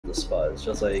the spot. It's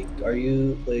just like, are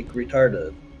you like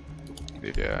retarded?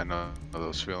 Yeah, I know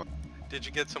those feelings. Did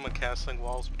you get someone castling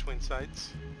walls between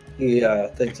sites? Yeah,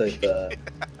 things like that.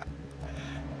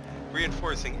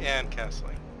 Reinforcing and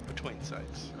castling between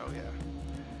sites. Oh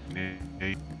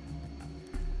yeah.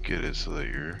 Get it so that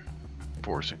you're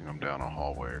forcing them down a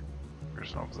hallway or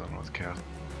something with cast.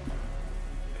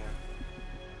 Yeah.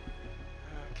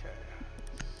 Okay.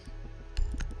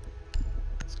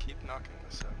 Let's keep knocking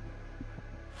this up.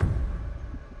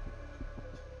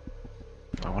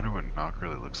 I wonder what knock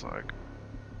really looks like.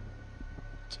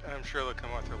 I'm sure they'll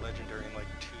come out with their legendary in like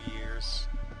 2 years.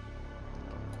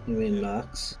 You mean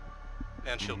Nox?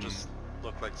 And she'll just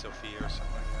look like Sophia or something,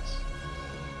 I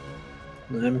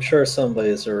guess. I'm sure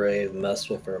somebody's already messed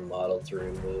with her model to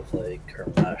remove like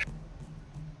her mesh.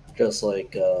 Just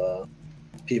like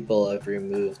people have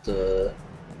removed the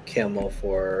camo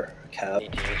for Cap.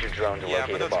 Need to use your drone to Yeah,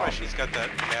 locate but a that's why bomb. she's got that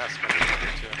mask underneath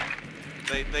it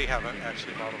too. They haven't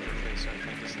actually modeled her face or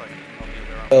anything, just like all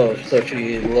the other Oh, so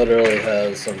she literally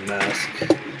has a mask.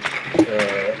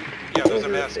 Yeah, there's a over her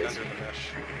mask face. under the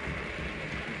mesh.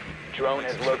 Drone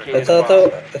has I located thought a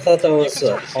bomb. that was can a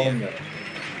sort of see it. helmet.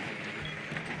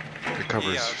 It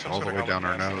covers some all sort the of way down her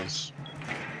helmet mask. nose.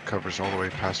 Covers all the way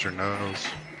past her nose.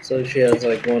 So she has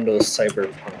like one of those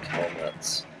cyberpunk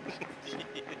helmets.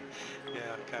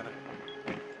 Yeah, kind of.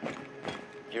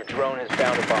 Your drone has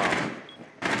found a bomb.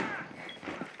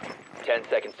 10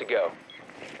 seconds to go.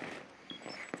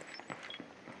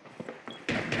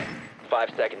 5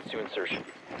 seconds to insertion.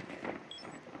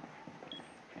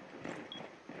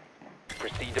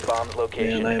 Proceed to bomb's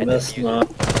location Man, I and miss defuse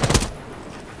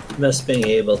it. miss being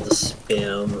able to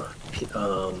spam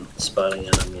spotting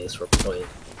enemies for point.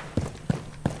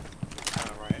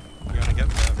 Alright, we're gonna get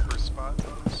the first spot,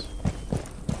 folks.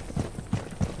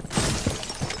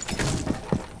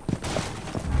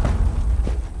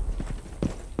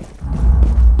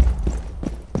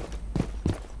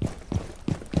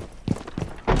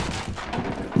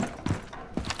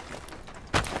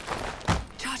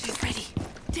 Charge is ready.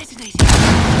 Detonating.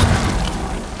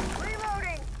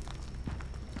 Reloading.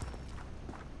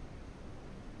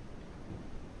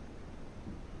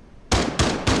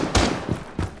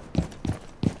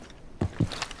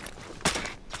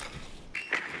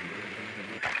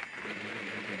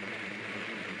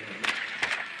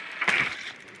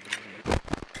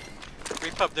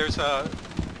 Repub, there's a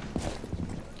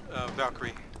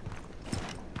Valkyrie.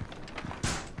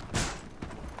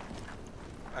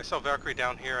 I saw Valkyrie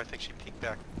down here. I think she peeked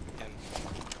back in.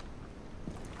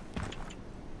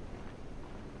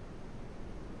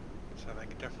 So they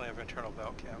could definitely have internal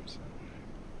Val cams.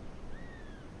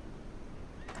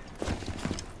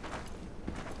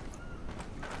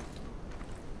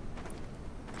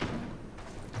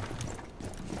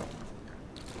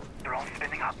 Drone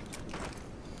spinning up.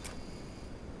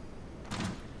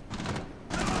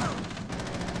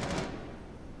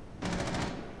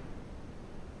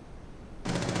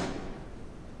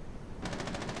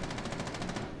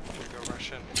 Here we go,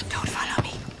 Russian. Don't follow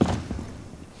me.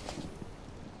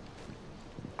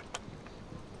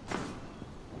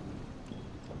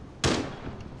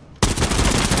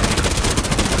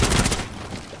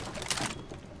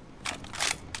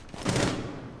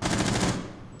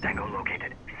 Tango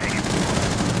located.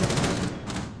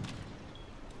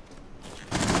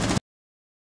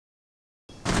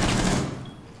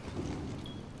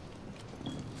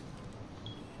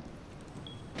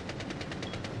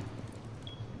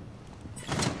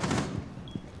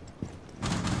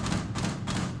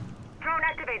 Drone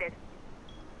activated.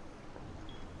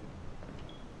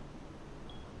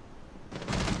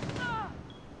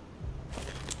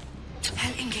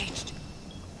 Hell engaged.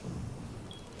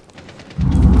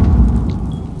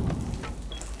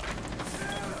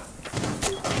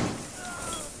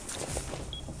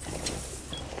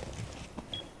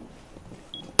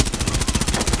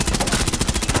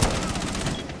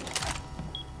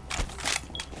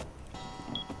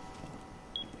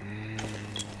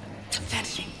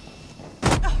 Vanishing.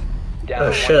 Down Oh,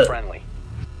 to shit. one friendly.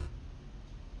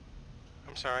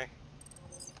 I'm sorry.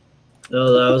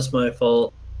 No, that was my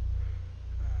fault.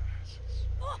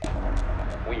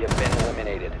 We have been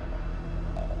eliminated.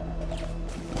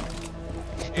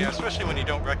 Yeah, especially when you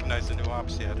don't recognize the new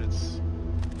ops yet. It's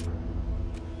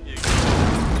easy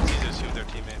to assume they're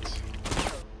teammates.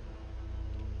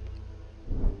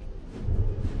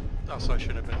 Also, I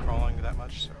shouldn't have been crawling that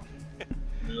much, so.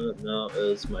 No, it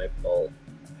was my fault.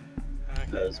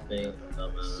 Okay, I was no, being a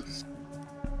dumbass.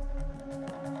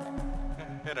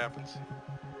 It happens.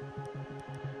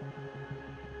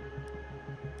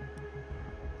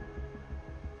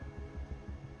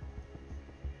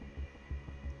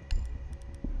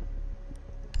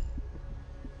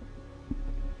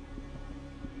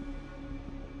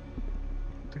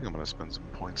 think I'm gonna spend some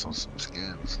points on some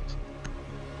skins.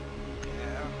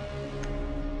 Yeah.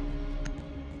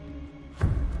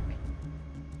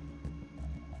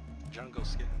 Jungle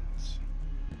skins.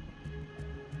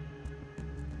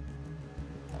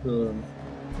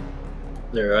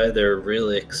 They're either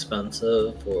really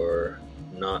expensive or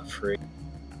not free,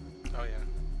 Oh yeah.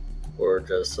 or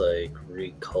just like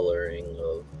recoloring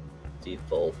of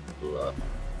default blah.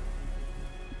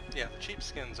 Yeah, the cheap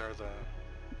skins are the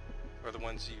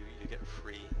ones you get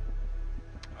free.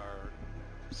 Are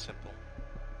simple.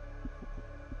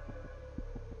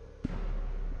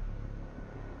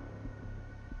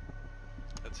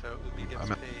 That's how Ubi gets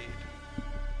paid.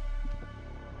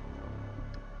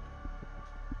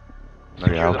 No,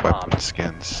 yeah, I like weapon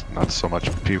skins, not so much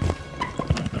people.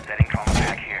 Setting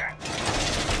contact here.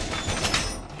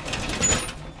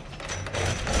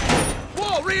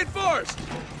 Wall reinforced!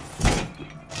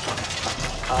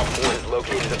 Op 4 has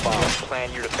located a bomb.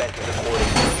 Plan your defenses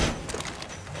accordingly.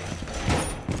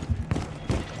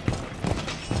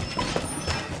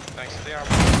 Thanks to the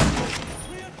armor.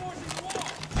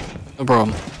 No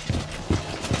problem.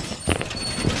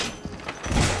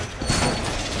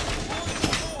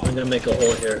 I'm gonna make a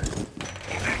hole here.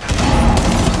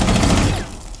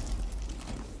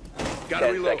 Gotta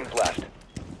 10 reload. seconds left.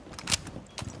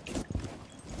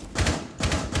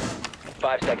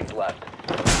 5 seconds left.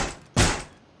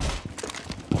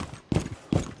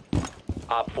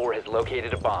 Op 4 has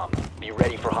located a bomb. Be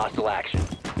ready for hostile action.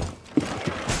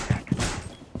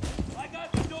 I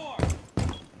got the door!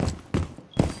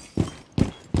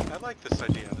 I like this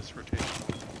idea, this rotation.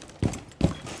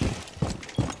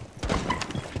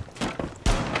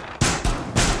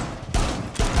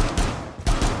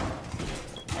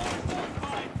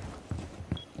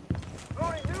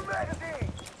 Loading new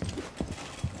magazine.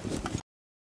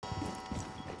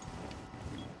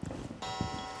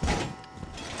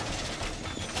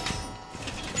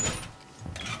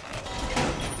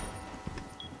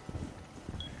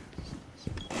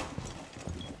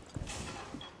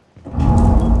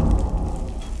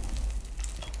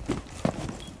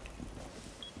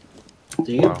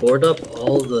 Do you Wow. board up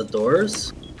all the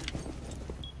doors?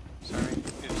 Sorry,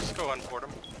 you just go unboard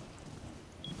them.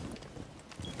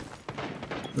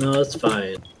 No, it's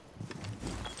fine.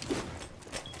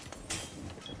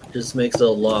 Just makes it a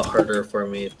lot harder for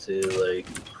me to like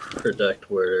predict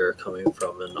where they're coming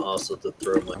from, and also to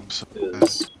throw my I'm so-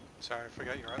 is. Sorry, I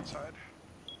forgot you're outside.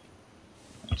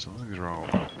 Something's wrong.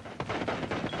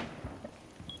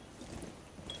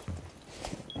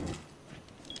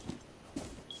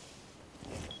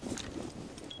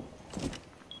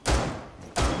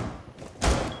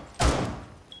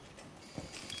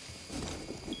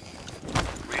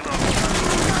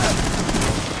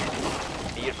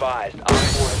 Be advised, Op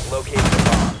 4 has located a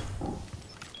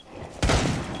bomb.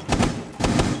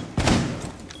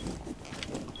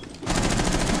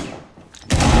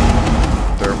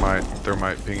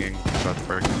 Thermite pinging, about to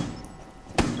break.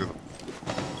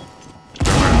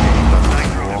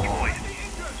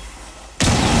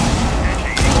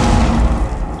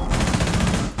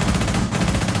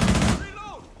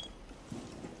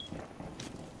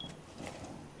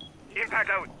 Impact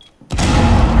out.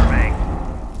 Surveying.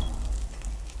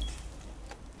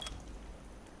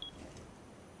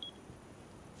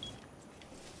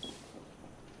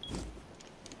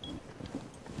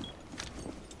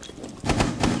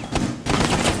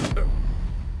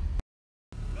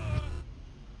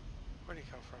 Where'd he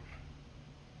come from?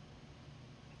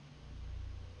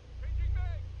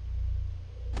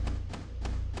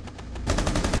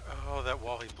 Oh, that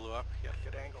wall he blew up. He had a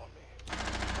good angle on me.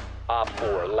 Op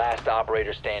 4, last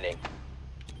operator standing.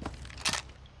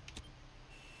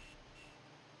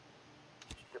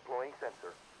 Deploying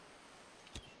sensor.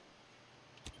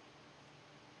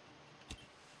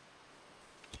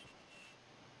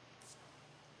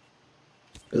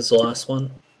 This is the last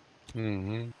one.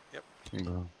 Mm-hmm. Yep.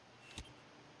 No.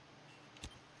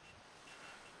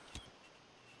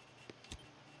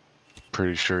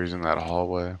 Pretty sure he's in that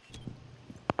hallway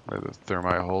where the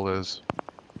thermite hole is.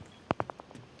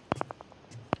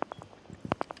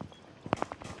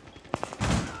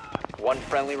 One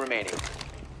friendly remaining.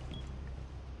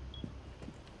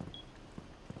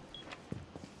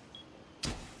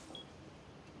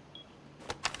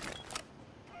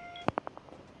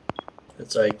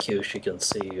 It's IQ, she can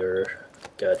see your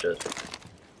gadget.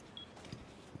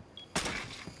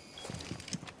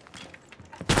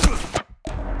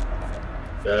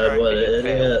 Bad, what an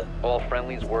idiot. All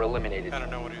friendlies were eliminated. I don't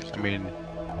know what he was I doing. mean,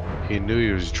 he knew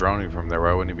he was droning from there.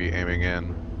 Why wouldn't he be aiming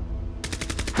in?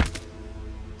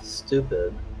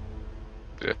 Stupid.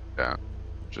 Yeah.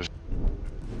 Just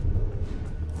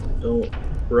Don't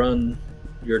run.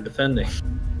 You're defending.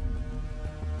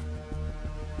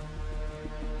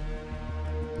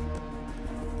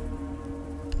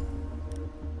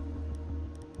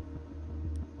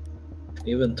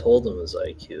 Even told him his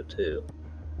IQ too.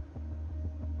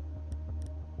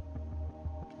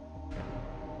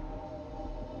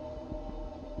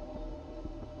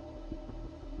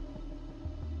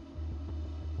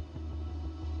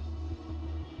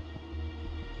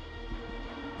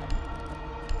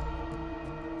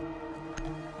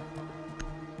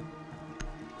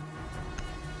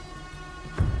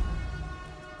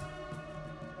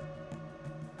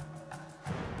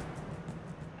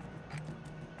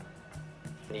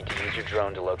 Need to use your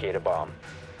drone to locate a bomb.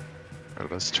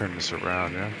 Alright, let's turn this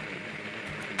around, yeah?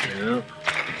 Yeah.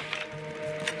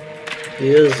 He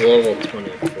is level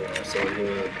 24, so he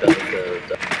would have benefited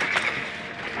that.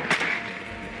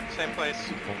 Same place.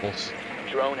 Pulse.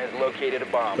 Drone has located a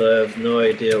bomb. But I have no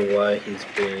idea why he's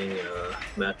being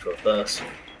matched with us.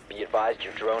 Be advised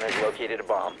your drone has located a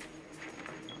bomb.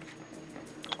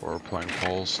 Or playing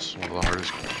Pulse, one of the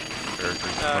hardest characters to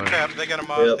play. Crap, they got a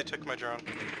mob, Yep. they took my drone.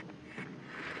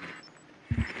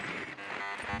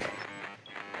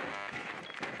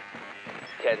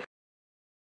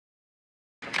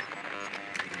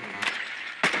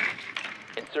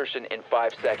 Insertion in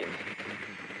 5 seconds.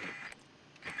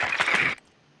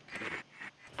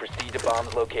 Proceed to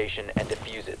bomb's location and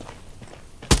defuse it.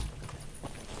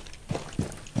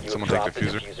 You Someone have take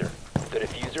dropped the diffuser. diffuser. The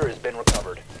diffuser has been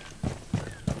recovered.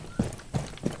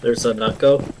 There's a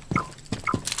Nutgo.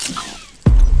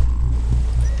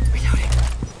 Reloading.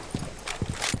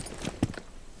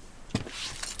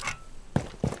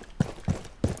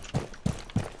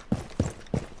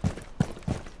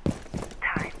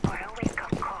 Time for a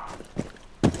wake-up call.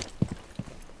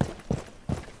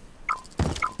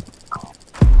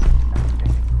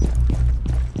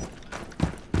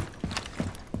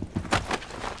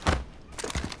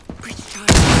 Breach charge.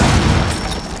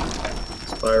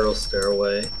 Spiral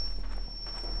stairway.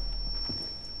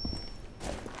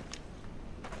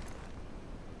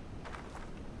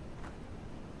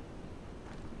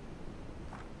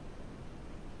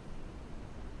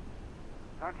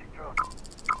 Hunting drone.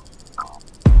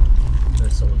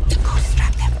 There's someone else. Go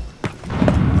strap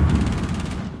them.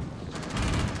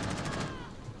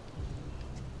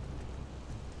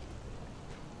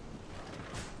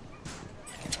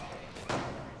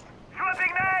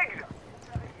 Swapping mags!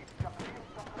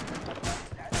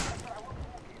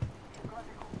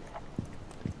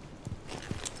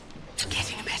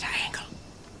 Getting a better angle.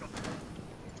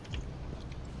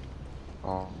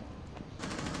 Oh,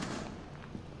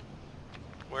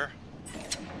 Where?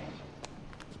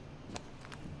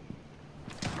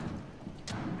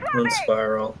 One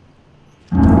spiral.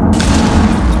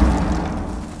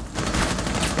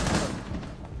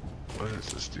 what is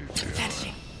this dude doing?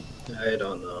 Vanishing. I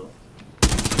don't know.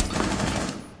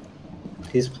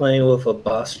 He's playing with a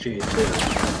boss G too.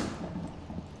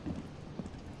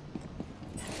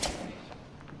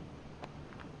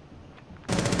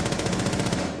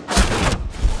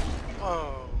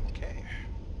 Oh, okay.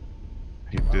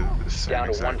 He did the same Down to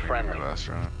exact one thing friendly. last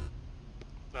round.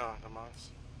 No, the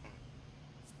mobs.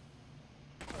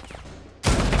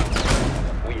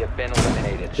 We have been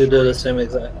eliminated. Who did the same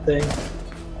exact thing?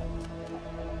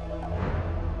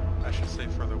 I should say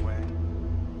further away.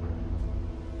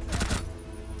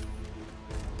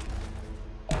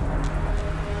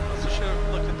 Also should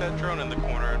have looked at that drone in the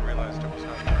corner and realized it was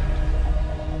not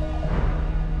marked.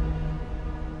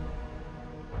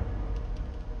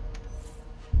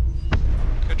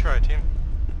 Good try, team.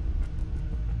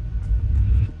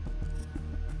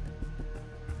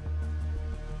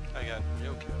 I got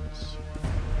no kills.